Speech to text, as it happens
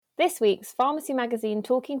This week's Pharmacy Magazine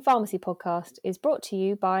Talking Pharmacy podcast is brought to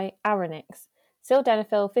you by Aronix,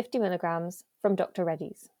 sildenafil 50mg from Dr.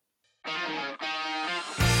 Reddy's.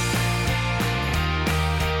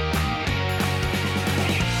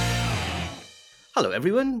 Hello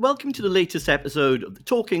everyone, welcome to the latest episode of the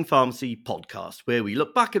Talking Pharmacy podcast, where we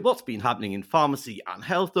look back at what's been happening in pharmacy and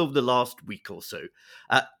health over the last week or so.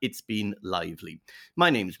 It's been lively. My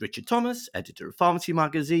name is Richard Thomas, editor of Pharmacy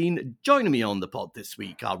Magazine. Joining me on the pod this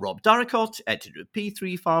week are Rob Darracott, editor of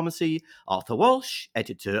P3 Pharmacy, Arthur Walsh,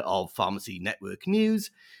 editor of Pharmacy Network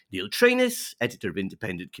News, Neil Trainis, editor of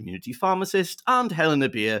Independent Community Pharmacist, and Helena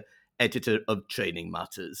Beer, editor of Training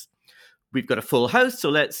Matters. We've got a full house, so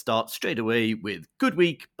let's start straight away with Good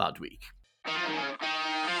Week, Bad Week.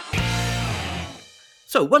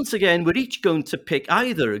 So once again, we're each going to pick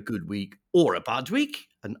either a good week or a bad week.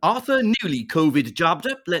 And Arthur, newly COVID jabbed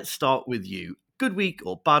up, let's start with you. Good week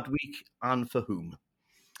or bad week, and for whom?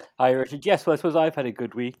 Hi, Richard. Yes, well, I suppose I've had a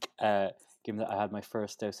good week, given that I had my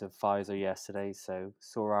first dose of Pfizer yesterday, so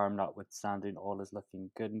sore arm notwithstanding, all is looking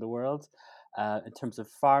good in the world. In terms of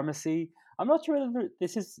pharmacy, I'm not sure whether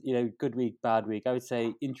this is, good week, bad week. I would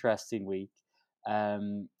say interesting week.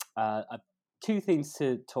 Two things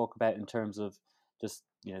to talk about in terms of just,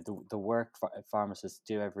 the work pharmacists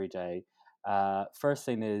do every day. First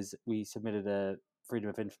thing is we submitted a Freedom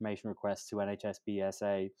of Information request to NHS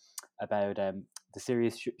BSA about the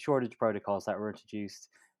serious shortage protocols that were introduced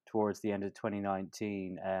towards the end of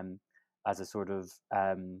 2019 as a sort of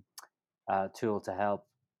tool to help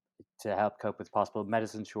cope with possible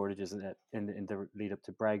medicine shortages in the lead up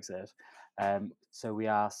to Brexit. So we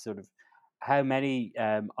asked sort of how many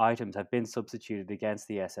items have been substituted against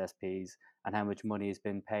the SSPs and how much money has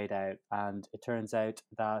been paid out. And it turns out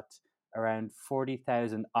that around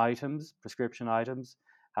 40,000 items, prescription items,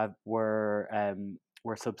 were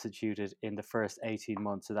substituted in the first 18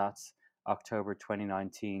 months. So that's October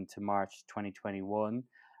 2019 to March 2021,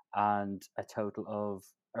 and a total of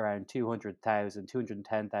around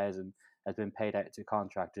 210,000 has been paid out to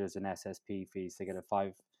contractors in SSP fees. They get a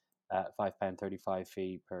 £5.35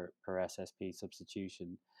 fee per SSP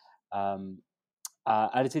substitution. And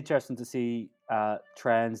it's interesting to see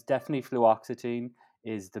trends. Definitely fluoxetine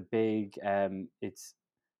is the big, it's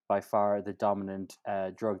by far the dominant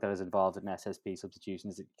drug that is involved in SSP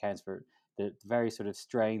substitutions. It accounts for the very sort of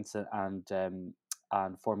strains and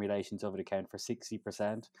formulations of it account for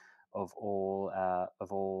 60% of all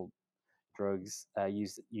drugs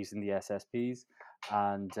using the SSPs,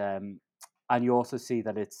 and you also see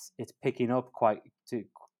that it's picking up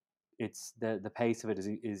it's the pace of it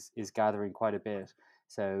is gathering quite a bit.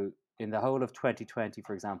 So in the whole of 2020,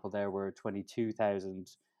 for example, there were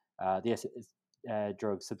 22,000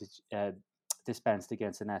 drugs dispensed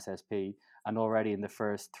against an SSP, and already in the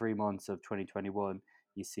first 3 months of 2021,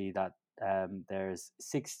 you see that there's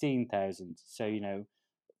 16,000. So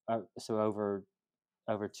so over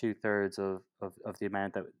 2/3 of the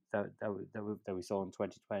amount that we saw in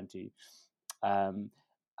 2020. And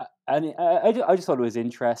I just thought it was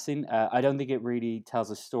interesting. I don't think it really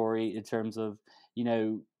tells a story in terms of,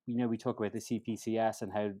 we talk about the CPCS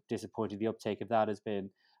and how disappointing the uptake of that has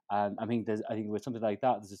been. I think with something like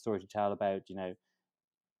that, there's a story to tell about,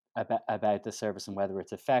 about the service and whether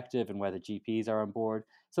it's effective and whether GPs are on board.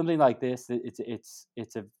 Something like this, the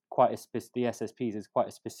SSPs is quite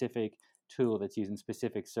a specific tool that's used in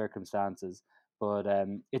specific circumstances, but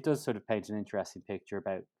it does sort of paint an interesting picture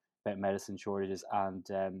about medicine shortages and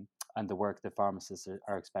the work that pharmacists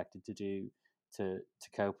are expected to do to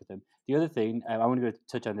cope with them. The other thing, I want to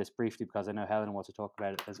touch on this briefly because I know Helen wants to talk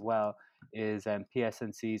about it as well, is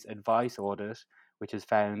PSNC's advice audit, which has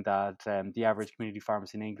found that the average community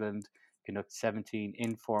pharmacy in England conducts 17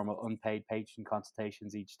 informal unpaid patient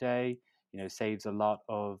consultations each day. Saves a lot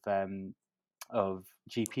of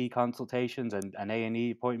GP consultations and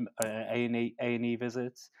A&E appointment, A&E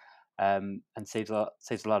visits, and saves a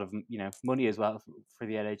lot of money as well for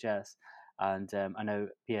the NHS. And I know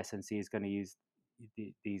PSNC is going to use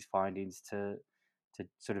these findings to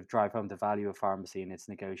sort of drive home the value of pharmacy in its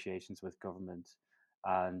negotiations with government,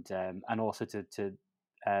 and also to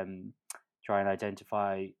try and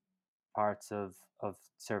identify parts of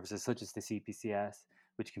services such as the CPCS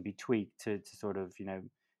which can be tweaked to sort of to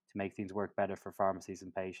make things work better for pharmacies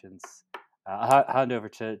and patients. I'll hand over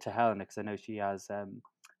to Helen because I know she has a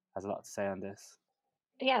lot to say on this.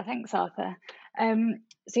 Yeah, thanks, Arthur.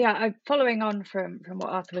 Following on from what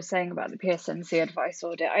Arthur was saying about the PSNC advice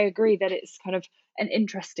audit, I agree that it's kind of an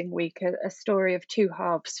interesting week, a story of two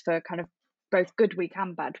halves for kind of both good week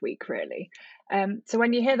and bad week, really. So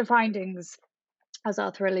when you hear the findings as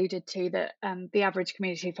Arthur alluded to, that the average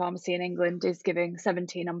community pharmacy in England is giving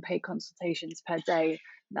 17 unpaid consultations per day.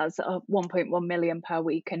 That's 1.1 million per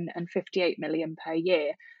week and 58 million per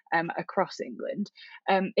year across England.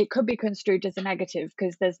 It could be construed as a negative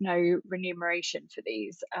because there's no remuneration for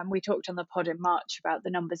these. We talked on the pod in March about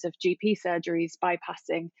the numbers of GP surgeries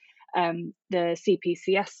bypassing the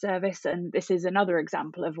CPCS service, and this is another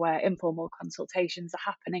example of where informal consultations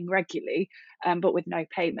are happening regularly, but with no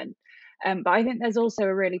payment. But I think there's also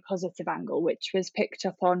a really positive angle, which was picked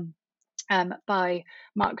up on by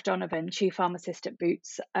Mark Donovan, chief pharmacist at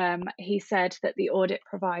Boots. He said that the audit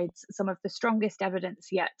provides some of the strongest evidence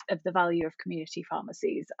yet of the value of community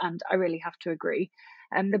pharmacies, and I really have to agree.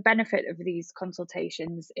 The benefit of these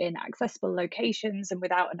consultations in accessible locations and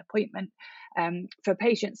without an appointment for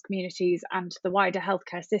patients, communities, and the wider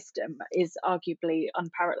healthcare system is arguably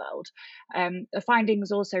unparalleled. The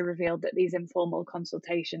findings also revealed that these informal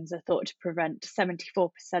consultations are thought to prevent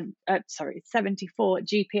 74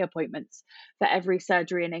 GP appointments for every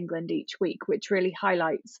surgery in England each week, which really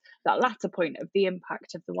highlights that latter point of the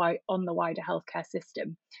impact of on the wider healthcare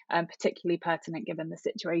system, particularly pertinent given the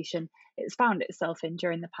situation it's found itself in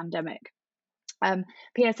during the pandemic.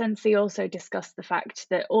 PSNC also discussed the fact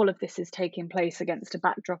that all of this is taking place against a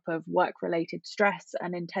backdrop of work-related stress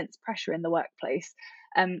and intense pressure in the workplace.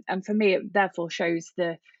 And for me, it therefore shows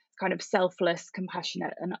the kind of selfless,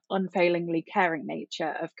 compassionate and unfailingly caring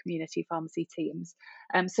nature of community pharmacy teams.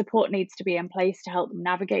 Support needs to be in place to help them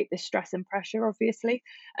navigate this stress and pressure, obviously,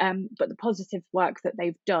 but the positive work that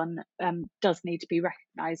they've done does need to be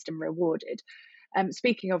recognised and rewarded.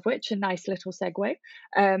 Speaking of which, a nice little segue.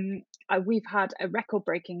 We've had a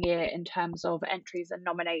record-breaking year in terms of entries and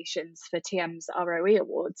nominations for TM's ROE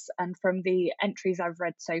Awards. And from the entries I've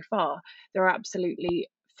read so far, there are absolutely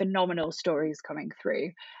phenomenal stories coming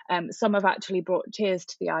through. Some have actually brought tears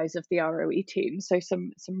to the eyes of the ROE team. So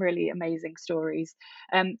some really amazing stories.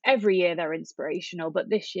 Every year they're inspirational, but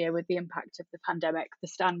this year with the impact of the pandemic, the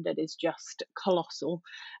standard is just colossal.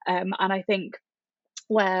 And I think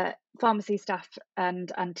where pharmacy staff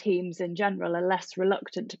and teams in general are less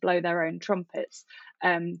reluctant to blow their own trumpets,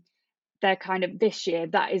 they're kind of, this year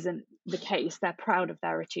that isn't the case. They're proud of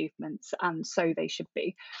their achievements, and so they should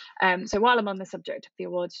be. So while I'm on the subject of the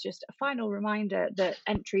awards, just a final reminder that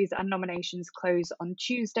entries and nominations close on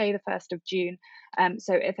Tuesday, the 1st of June.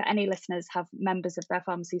 So if any listeners have members of their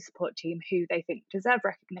pharmacy support team who they think deserve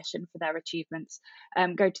recognition for their achievements,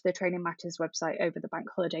 go to the Training Matters website over the bank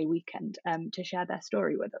holiday weekend to share their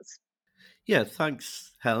story with us. Yeah,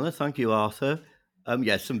 thanks, Helena. Thank you, Arthur.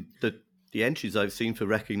 The entries I've seen for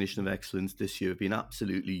recognition of excellence this year have been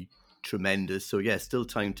absolutely tremendous. So yeah, still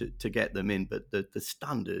time to get them in, but the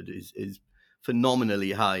standard is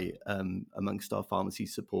phenomenally high amongst our pharmacy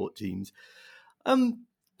support teams.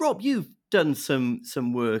 Rob, you've done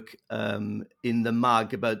some work in the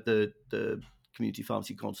MAG about the community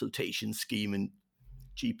pharmacy consultation scheme and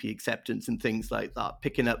GP acceptance and things like that,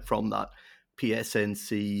 picking up from that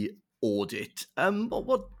PSNC audit.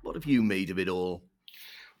 What have you made of it all?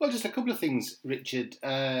 Well, just a couple of things, Richard.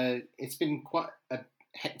 It's been quite a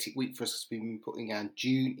hectic week for us. We've been putting our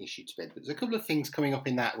June issue to bed, but there's a couple of things coming up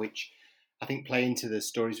in that which I think play into the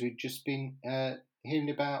stories we've just been hearing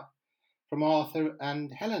about from Arthur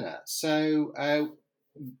and Helena. So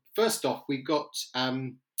first off, we've got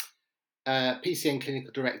PCN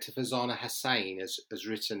Clinical Director Farzana Hussain has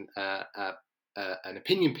written an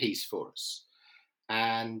opinion piece for us,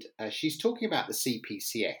 and she's talking about the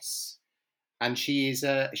CPCS. And she is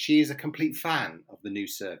a complete fan of the new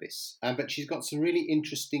service, but she's got some really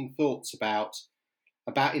interesting thoughts about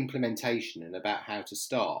implementation and about how to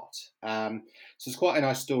start. So it's quite a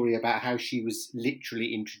nice story about how she was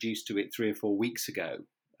literally introduced to it 3 or 4 weeks ago.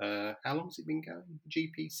 How long has it been going?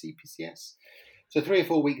 GP CPCS. So 3 or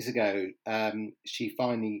 4 weeks ago, she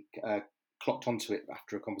finally clocked onto it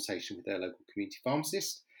after a conversation with her local community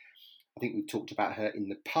pharmacist. I think we've talked about her in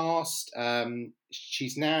the past.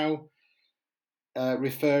 She's now got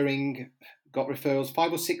referrals,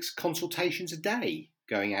 5 or 6 consultations a day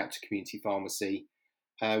going out to community pharmacy,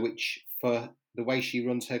 which for the way she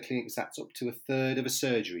runs her clinics, that's up to a third of a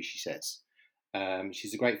surgery, she says.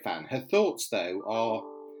 She's a great fan. Her thoughts, though, are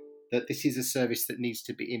that this is a service that needs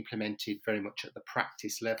to be implemented very much at the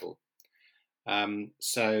practice level. And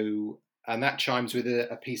that chimes with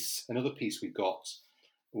another piece we've got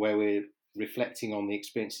where we're reflecting on the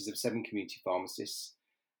experiences of 7 community pharmacists.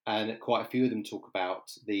 And quite a few of them talk about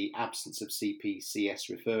the absence of CPCS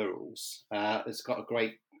referrals. It's got a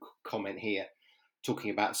great comment here talking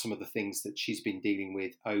about some of the things that she's been dealing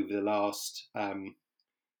with over the last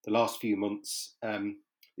few months.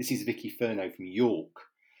 This is Vicky Furno from York.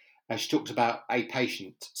 She talked about a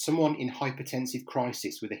patient, someone in hypertensive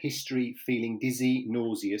crisis with a history feeling dizzy,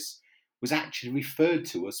 nauseous, was actually referred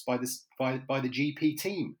to us by the GP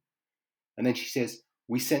team. And then she says,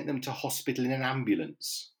 we sent them to hospital in an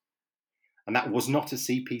ambulance. And that was not a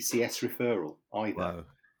CPCS referral either. Wow.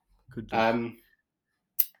 Good.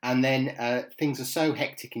 And then things are so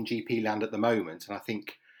hectic in GP land at the moment, and I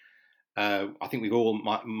think we all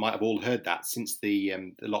might have all heard that since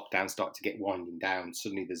the lockdown started to get winding down.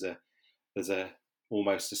 Suddenly, there's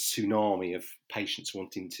almost a tsunami of patients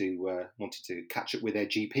wanting to catch up with their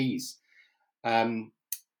GPs. The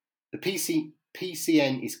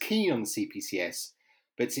PCN is keen on the CPCS,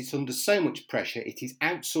 but it's under so much pressure it is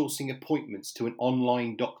outsourcing appointments to an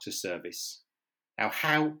online doctor service. Now,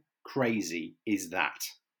 how crazy is that?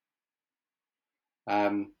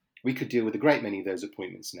 We could deal with a great many of those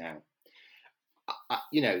appointments now.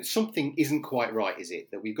 Something isn't quite right, is it?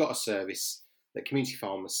 That we've got a service that community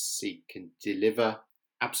pharmacy can deliver,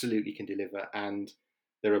 absolutely can deliver, and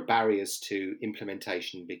there are barriers to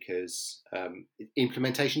implementation because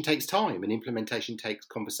implementation takes time, and implementation takes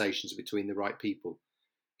conversations between the right people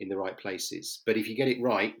in the right places. But if you get it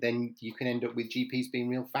right, then you can end up with GPs being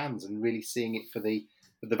real fans and really seeing it for the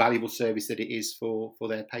valuable service that it is for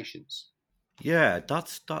their patients. Yeah,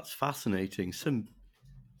 that's fascinating.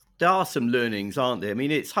 There are some learnings, aren't there? I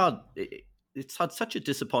mean, it's had such a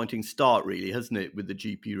disappointing start, really, hasn't it, with the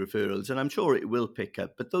GP referrals? And I'm sure it will pick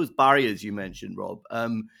up. But those barriers you mentioned, Rob,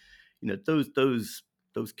 those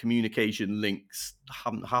communication links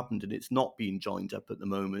haven't happened, and it's not being joined up at the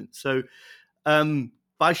moment. So,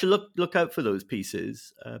 but I should look out for those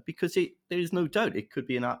pieces because there is no doubt it could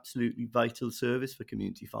be an absolutely vital service for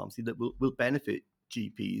community pharmacy that will benefit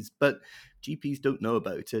GPs. But GPs don't know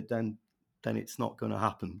about it, then it's not going to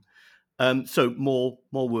happen. So more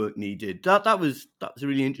work needed. That was a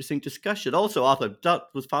really interesting discussion. Also, Arthur, that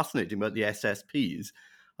was fascinating about the SSPs.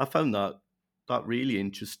 I found that really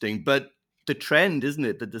interesting. But the trend, isn't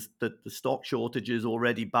it, that the stock shortage is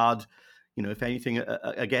already bad. If anything,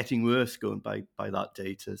 are getting worse going by that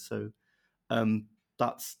data. So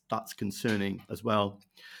that's concerning as well.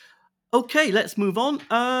 Okay, let's move on.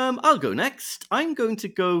 I'll go next. I'm going to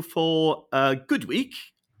go for a good week.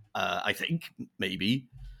 I think maybe.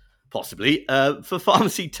 Possibly, for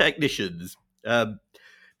pharmacy technicians,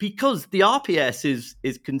 because the RPS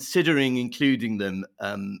is considering including them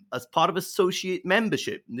as part of associate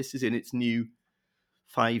membership. And this is in its new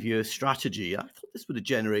 5-year strategy. I thought this would have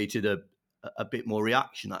generated a bit more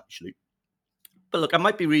reaction, actually. But look, I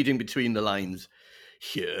might be reading between the lines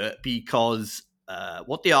here because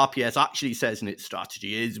what the RPS actually says in its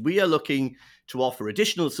strategy is we are looking to offer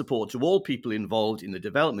additional support to all people involved in the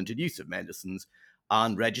development and use of medicines,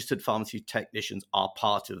 and registered pharmacy technicians are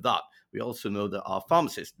part of that. We also know that our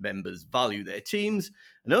pharmacist members value their teams,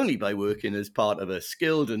 and only by working as part of a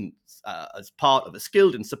skilled and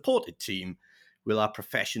supported team will our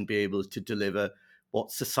profession be able to deliver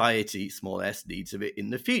what society, small s, needs of it in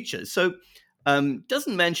the future. So,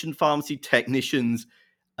 doesn't mention pharmacy technicians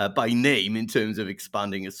by name in terms of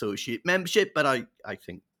expanding associate membership, but I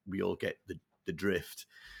think we all get the drift.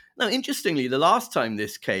 Now, interestingly, the last time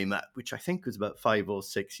this came up, which I think was about 5 or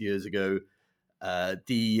 6 years ago,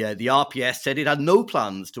 the RPS said it had no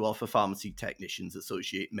plans to offer pharmacy technicians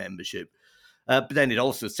associate membership. But then it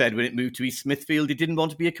also said when it moved to East Smithfield, it didn't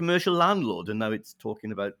want to be a commercial landlord, and now it's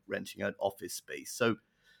talking about renting out office space. So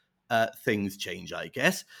things change, I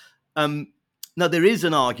guess. Now, there is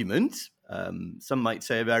an argument, some might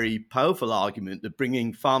say a very powerful argument, that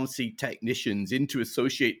bringing pharmacy technicians into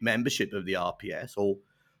associate membership of the RPS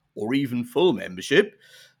or even full membership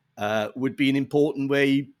would be an important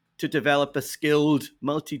way to develop a skilled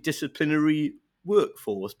multidisciplinary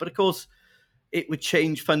workforce. But of course, it would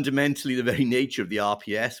change fundamentally the very nature of the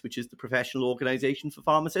RPS, which is the professional organisation for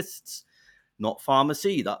pharmacists, not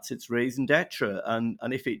pharmacy. That's its raison d'etre. And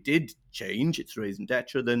if it did change its raison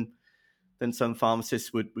d'etre, then some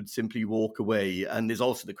pharmacists would simply walk away. And there's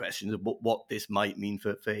also the question of what this might mean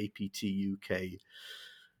for APT UK.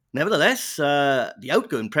 Nevertheless, the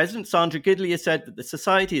outgoing president, Sandra Gidley, has said that the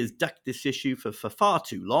society has ducked this issue for far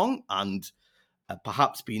too long and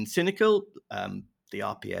perhaps been cynical. The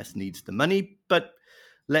RPS needs the money, but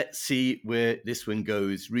let's see where this one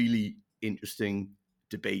goes. Really interesting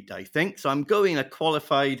debate, I think. So I'm going a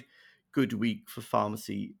qualified good week for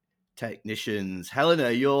pharmacy technicians.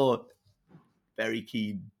 Helena, you're very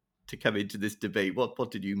keen to come into this debate.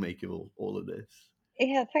 What did you make of all of this?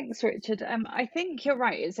 Yeah, thanks, Richard. I think you're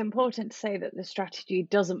right. It's important to say that the strategy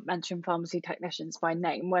doesn't mention pharmacy technicians by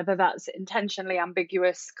name, whether that's intentionally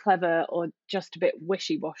ambiguous, clever, or just a bit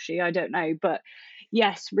wishy-washy, I don't know. But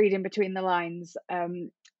yes, reading between the lines,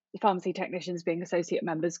 pharmacy technicians being associate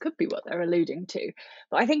members could be what they're alluding to.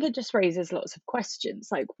 But I think it just raises lots of questions,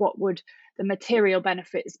 like what would the material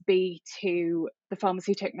benefits be to the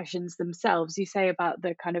pharmacy technicians themselves? You say about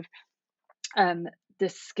the kind of the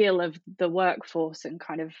skill of the workforce and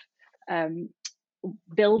kind of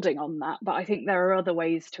building on that, but I think there are other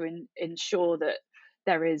ways to ensure that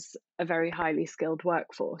there is a very highly skilled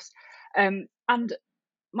workforce. And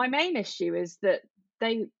my main issue is that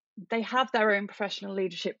they have their own professional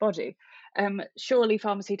leadership body. Surely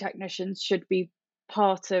pharmacy technicians should be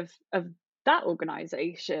part of that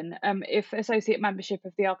organisation. If associate membership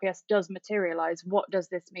of the RPS does materialise, what does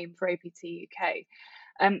this mean for APT UK?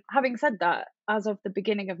 Having said that, as of the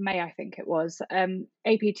beginning of May, I think it was,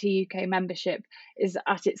 APT UK membership is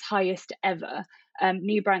at its highest ever.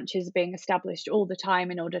 New branches are being established all the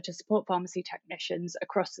time in order to support pharmacy technicians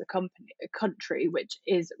across the country, which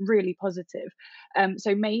is really positive.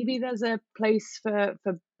 So maybe there's a place for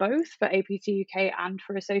both, for APT UK and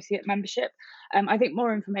for associate membership. I think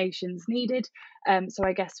more information is needed, so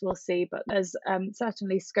I guess we'll see. But there's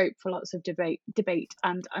certainly scope for lots of debate,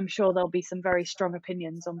 and I'm sure there'll be some very strong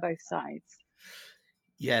opinions on both sides.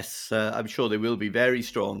 Yes, I'm sure there will be very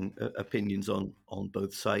strong opinions on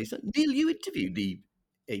both sides. Neil, you interviewed the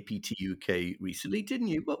APT UK recently, didn't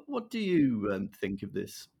you? What do you think of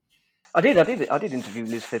this? I did interview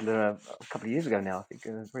Liz Fiddler a couple of years ago now. I think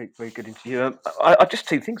a very good interview. I just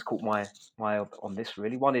two things caught my eye on this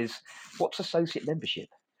really. One is, what's associate membership?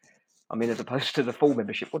 I mean, as opposed to the full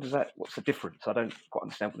membership, what's the difference? I don't quite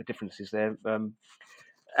understand what the difference is there.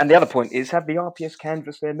 And the other point is, have the RPS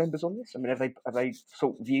canvassed their members on this? I mean, have they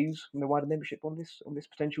sought views from the wider membership on this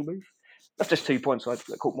potential move? That's just 2 points that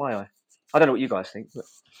caught my eye. I don't know what you guys think,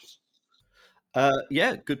 but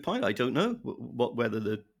yeah, good point. I don't know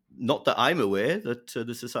whether not that I'm aware that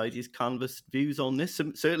the society's canvassed views on this.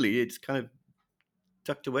 Certainly, it's kind of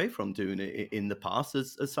tucked away from doing it in the past,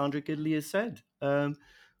 as Sandra Gidley has said.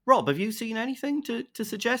 Rob, have you seen anything to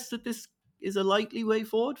suggest that this is a likely way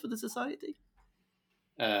forward for the society?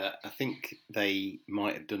 I think they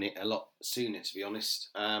might have done it a lot sooner, to be honest.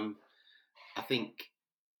 I think,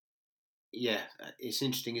 yeah, it's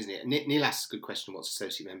interesting, isn't it? Neil asks a good question, what's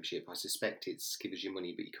associate membership? I suspect it's give us your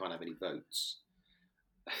money, but you can't have any votes.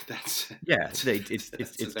 It's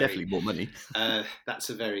definitely more money.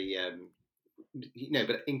 That's a very,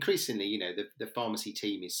 but increasingly, the pharmacy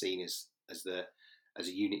team is seen as a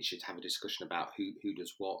unit should have a discussion about who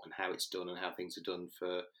does what and how it's done and how things are done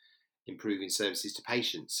for improving services to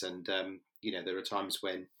patients. And there are times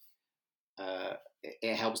when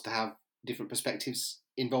it helps to have different perspectives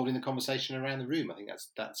involved in the conversation around the room. I think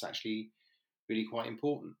that's actually really quite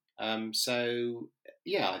important. So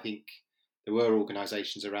I think there were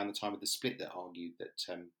organisations around the time of the split that argued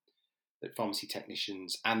that pharmacy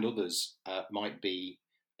technicians and others might be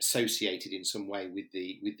associated in some way with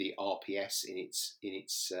the RPS in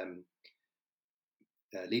its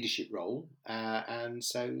leadership role, and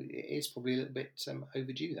so it is probably a little bit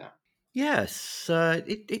overdue. That yes,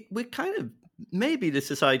 we're kind of, maybe the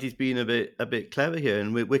society's been a bit clever here,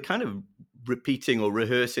 and we're kind of repeating or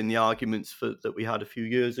rehearsing the arguments that we had a few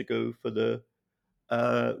years ago for the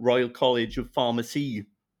Royal College of Pharmacy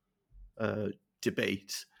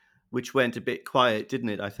debate, which went a bit quiet, didn't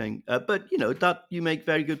it? I think, but that you make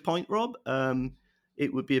very good point, Rob.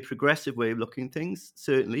 It would be a progressive way of looking at things,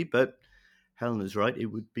 certainly, but Helena's right. It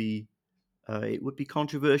would be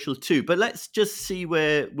controversial too. But let's just see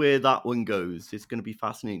where that one goes. It's going to be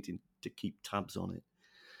fascinating to keep tabs on it.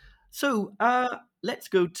 So let's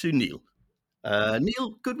go to Neil.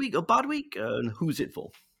 Neil, good week or bad week, and who's it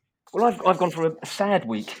for? Well, I've gone for a sad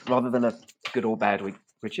week rather than a good or bad week,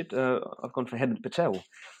 Richard. I've gone for Hemant Patel,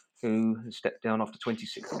 who has stepped down after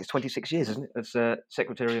 26 years, isn't it, as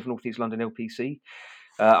Secretary of North East London LPC.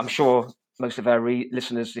 I'm sure most of our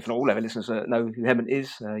listeners, if not all our listeners, know who Hemant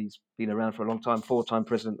is. He's been around for a long time, 4-time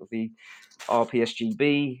president of the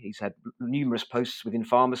RPSGB. He's had numerous posts within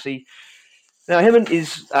pharmacy. Now, Hemant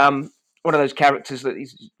is one of those characters that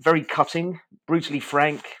he's very cutting, brutally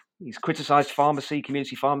frank. He's criticised pharmacy,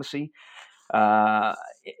 community pharmacy. I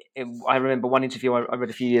remember one interview I read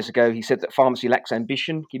a few years ago. He said that pharmacy lacks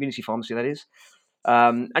ambition, community pharmacy, that is.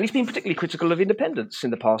 And he's been particularly critical of independence in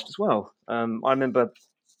the past as well. I remember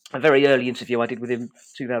a very early interview I did with him,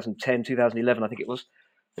 2010, 2011, I think it was,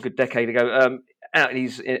 a good decade ago.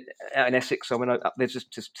 He's out in Essex, so I went up there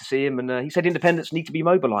just to see him, and he said independents need to be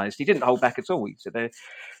mobilised. He didn't hold back at all. He said,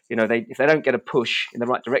 if they don't get a push in the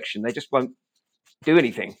right direction, they just won't do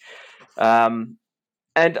anything. And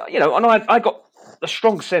I got a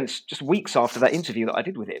strong sense just weeks after that interview that I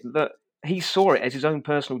did with him that he saw it as his own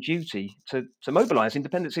personal duty to mobilise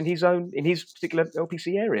independents in his particular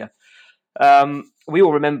LPC area. We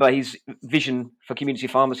all remember his vision for community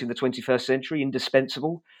pharmacy in the 21st century,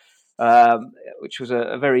 indispensable, which was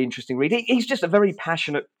a very interesting read. He's just a very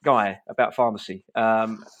passionate guy about pharmacy,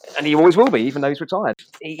 and he always will be, even though he's retired.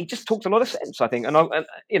 He just talked a lot of sense, I think. And one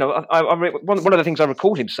of the things I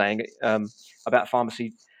recall him saying about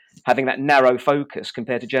pharmacy having that narrow focus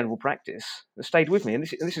compared to general practice that stayed with me. And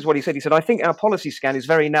this is what he said. He said, I think our policy scan is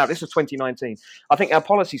very narrow. This was 2019. I think our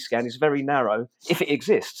policy scan is very narrow, if it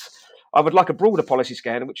exists. I would like a broader policy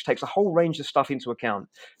scan which takes a whole range of stuff into account.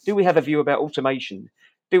 Do we have a view about automation?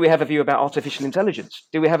 Do we have a view about artificial intelligence?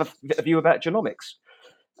 Do we have a view about genomics?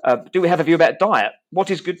 Do we have a view about diet?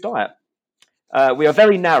 What is good diet? We are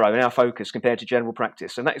very narrow in our focus compared to general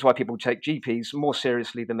practice, and that is why people take GPs more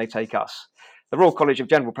seriously than they take us. The Royal College of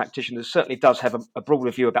General Practitioners certainly does have a broader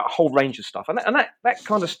view about a whole range of stuff, and that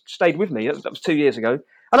kind of stayed with me. That was 2 years ago,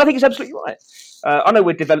 and I think it's absolutely right. I know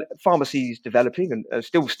pharmacy is developing and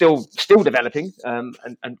still developing and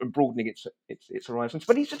broadening its horizons,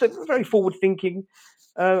 but he's just a very forward-thinking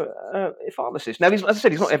pharmacist. Now, as I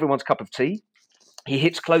said, he's not everyone's cup of tea. He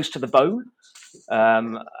hits close to the bone.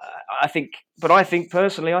 I think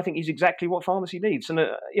personally, he's exactly what pharmacy needs, and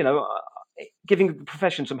giving the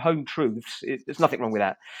profession some home truths, there's nothing wrong with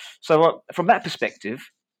that. So from that perspective,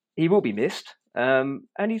 he will be missed, and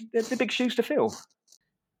they're big shoes to fill.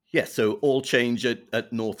 Yes, so all change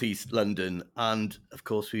at North East London, and of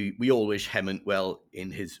course we all wish Hemant well in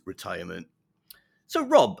his retirement. So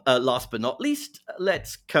Rob, last but not least,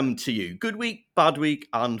 let's come to you. Good week, bad week,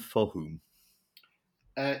 and for whom?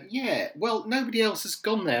 Well, nobody else has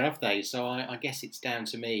gone there, have they? So I guess it's down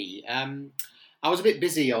to me. I was a bit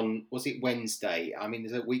busy on, was it Wednesday? I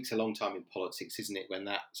mean, a week's a long time in politics, isn't it, when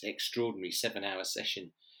that extraordinary 7-hour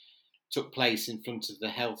session took place in front of the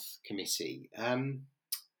Health Committee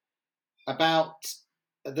about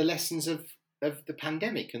the lessons of the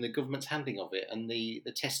pandemic and the government's handling of it, and the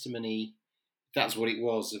testimony, that's what it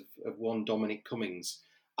was, of one Dominic Cummings.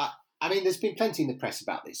 I mean, there's been plenty in the press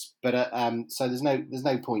about this, but so there's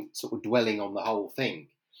no point sort of dwelling on the whole thing.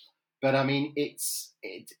 But I mean, it's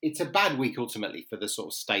a bad week ultimately for the sort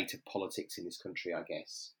of state of politics in this country, I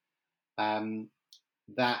guess.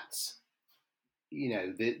 That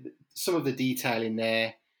some of the detail in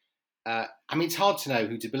there. I mean, it's hard to know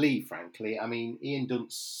who to believe, frankly. I mean, Ian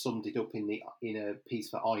Dunt summed it up in a piece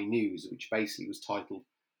for iNews, which basically was titled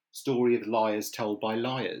 "Story of Liars Told by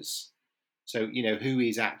Liars." So, who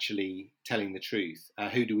is actually telling the truth?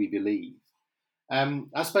 Who do we believe?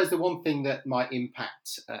 I suppose the one thing that might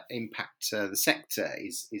impact the sector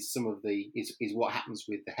is what happens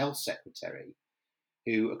with the health secretary,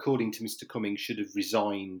 who, according to Mr. Cummings, should have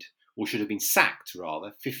resigned, or should have been sacked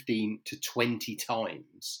rather, 15 to 20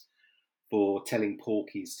 times for telling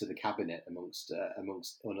porkies to the cabinet, amongst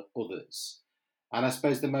others. And I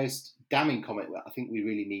suppose the most damning comment that I think we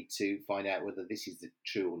really need to find out whether this is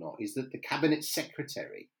true or not is that the cabinet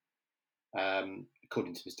secretary,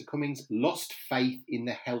 according to Mr. Cummings, lost faith in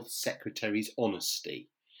the health secretary's honesty,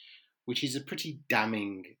 which is a pretty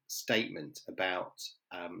damning statement about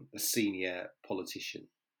a senior politician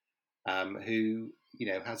who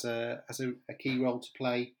has a key role to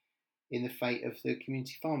play in the fate of the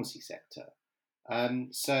community pharmacy sector.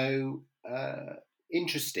 So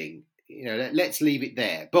interesting. Let's leave it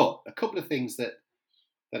there. But a couple of things that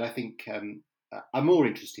I think are more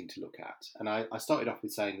interesting to look at. And I started off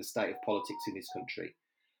with saying the state of politics in this country.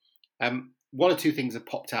 One or two things have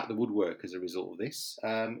popped out the woodwork as a result of this,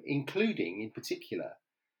 including, in particular,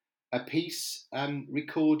 a piece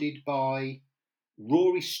recorded by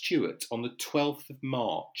Rory Stewart on the 12th of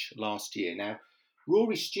March last year. Now,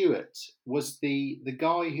 Rory Stewart was the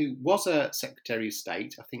guy who was a Secretary of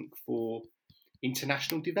State, I think, for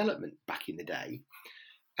international development back in the day.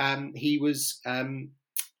 He was an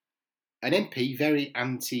MP, very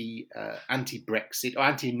anti-Brexit, or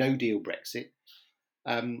anti-no deal Brexit.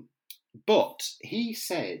 But he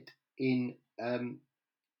said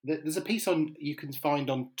there's a piece you can find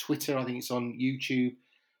on Twitter, I think it's on YouTube,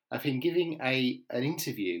 of him giving an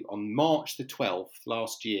interview on March the 12th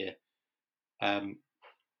last year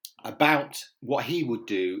about what he would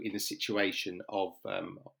do in the situation of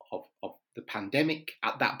the pandemic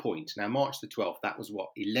at that point. Now, March the 12th, that was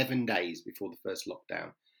 11 days before the first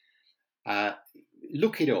lockdown.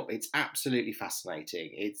 Look it up. It's absolutely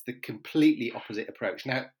fascinating. It's the completely opposite approach.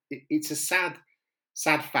 Now, it's a sad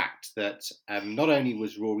fact that not only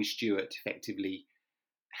was Rory Stewart effectively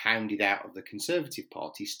hounded out of the Conservative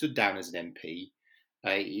Party, stood down as an MP,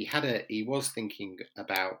 He was thinking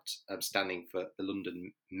about standing for the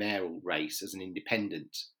London mayoral race as an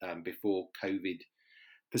independent before COVID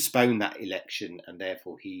postponed that election, and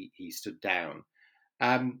therefore he stood down.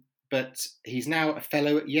 But he's now a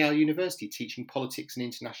fellow at Yale University teaching politics and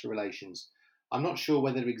international relations. I'm not sure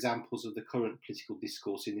whether examples of the current political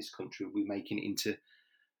discourse in this country will be making it into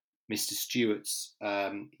Mr. Stewart's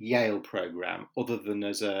Yale programme, other than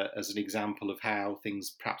as an example of how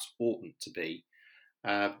things perhaps oughtn't to be.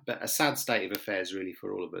 But a sad state of affairs, really,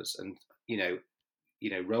 for all of us. And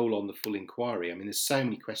roll on the full inquiry. I mean, there's so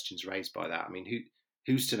many questions raised by that. I mean,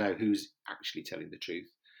 who's to know who's actually telling the truth?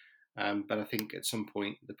 But I think at some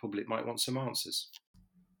point the public might want some answers.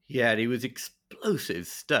 Yeah, it was explosive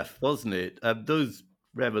stuff, wasn't it? Those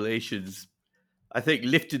revelations, I think,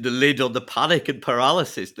 lifted the lid on the panic and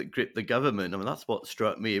paralysis that gripped the government. I mean, that's what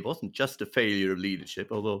struck me. It wasn't just a failure of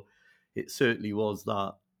leadership, although it certainly was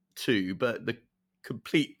that too, but the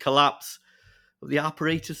complete collapse of the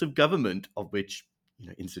apparatus of government, of which,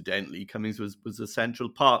 incidentally, Cummings was a central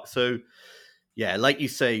part. So, yeah, like you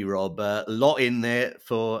say, Rob, a lot in there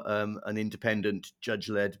for an independent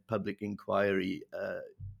judge-led public inquiry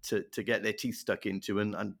to get their teeth stuck into,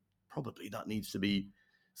 and probably that needs to be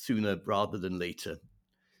sooner rather than later.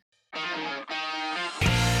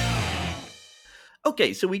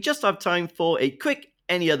 Okay, so we just have time for a quick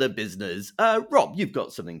any other business. Rob, you've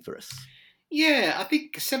got something for us. Yeah, I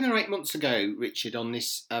think 7 or 8 months ago, Richard, on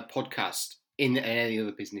this podcast, in any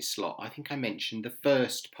other business slot, I think I mentioned the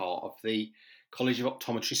first part of the College of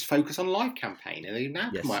Optometrists Focus on Life campaign, and they've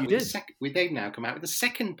now come out with the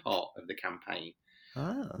second part of the campaign,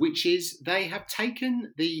 which is they have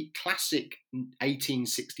taken the classic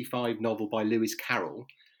 1865 novel by Lewis Carroll,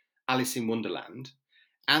 Alice in Wonderland,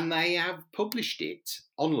 and they have published it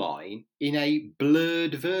online in a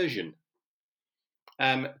blurred version.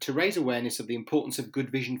 To raise awareness of the importance of good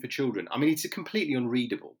vision for children. I mean, it's completely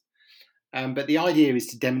unreadable. But the idea is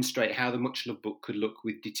to demonstrate how the much-loved book could look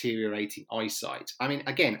with deteriorating eyesight. I mean,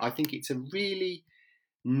 again, I think it's a really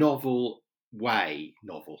novel way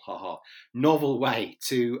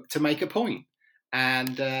to make a point.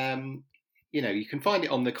 And, you can find it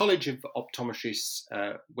on the College of Optometrists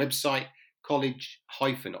website,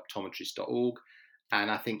 college-optometrist.org. And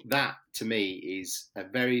I think that, to me, is a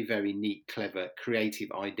very, very neat, clever, creative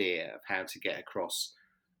idea of how to get across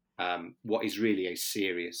what is really a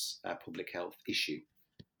serious public health issue.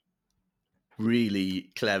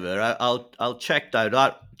 Really clever. I'll check that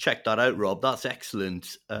out, Rob. That's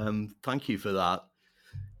excellent. Thank you for that.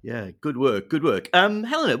 Yeah, good work.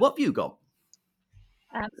 Helena, what have you got?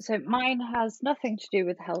 So mine has nothing to do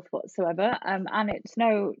with health whatsoever, and it's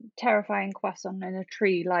no terrifying croissant in a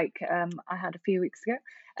tree like I had a few weeks ago.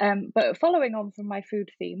 But following on from my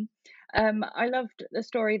food theme, I loved the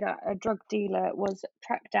story that a drug dealer was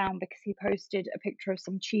tracked down because he posted a picture of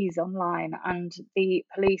some cheese online, and the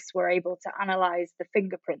police were able to analyse the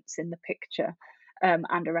fingerprints in the picture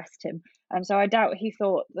and arrest him. So I doubt he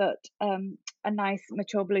thought that a nice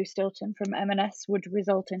mature blue Stilton from M&S would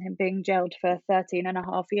result in him being jailed for 13 and a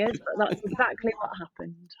half years, but that's exactly what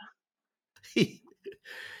happened.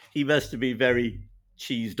 He must have been very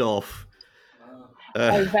cheesed off.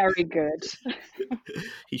 Very good.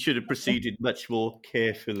 He should have proceeded much more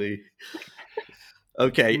carefully.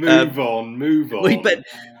 Okay. Move on.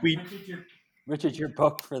 Richard, you're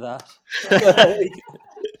booked for that.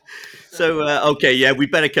 So, we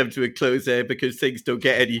better come to a close there because things don't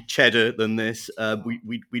get any cheddar than this.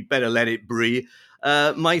 We'd better let it breathe.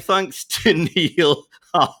 My thanks to Neil.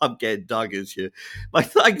 I'm getting daggers here. My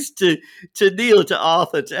thanks to Neil, to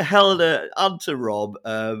Arthur, to Helena, and to Rob,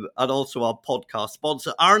 and also our podcast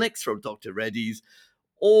sponsor, Aranix from Dr. Reddy's.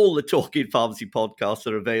 All the Talking Pharmacy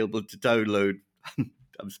podcasts are available to download. I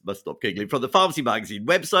must stop giggling. From the Pharmacy Magazine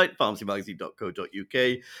website,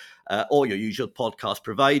 pharmacymagazine.co.uk, or your usual podcast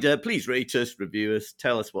provider. Please rate us, review us,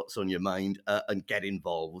 tell us what's on your mind, and get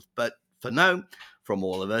involved. But for now, from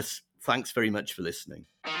all of us, thanks very much for listening.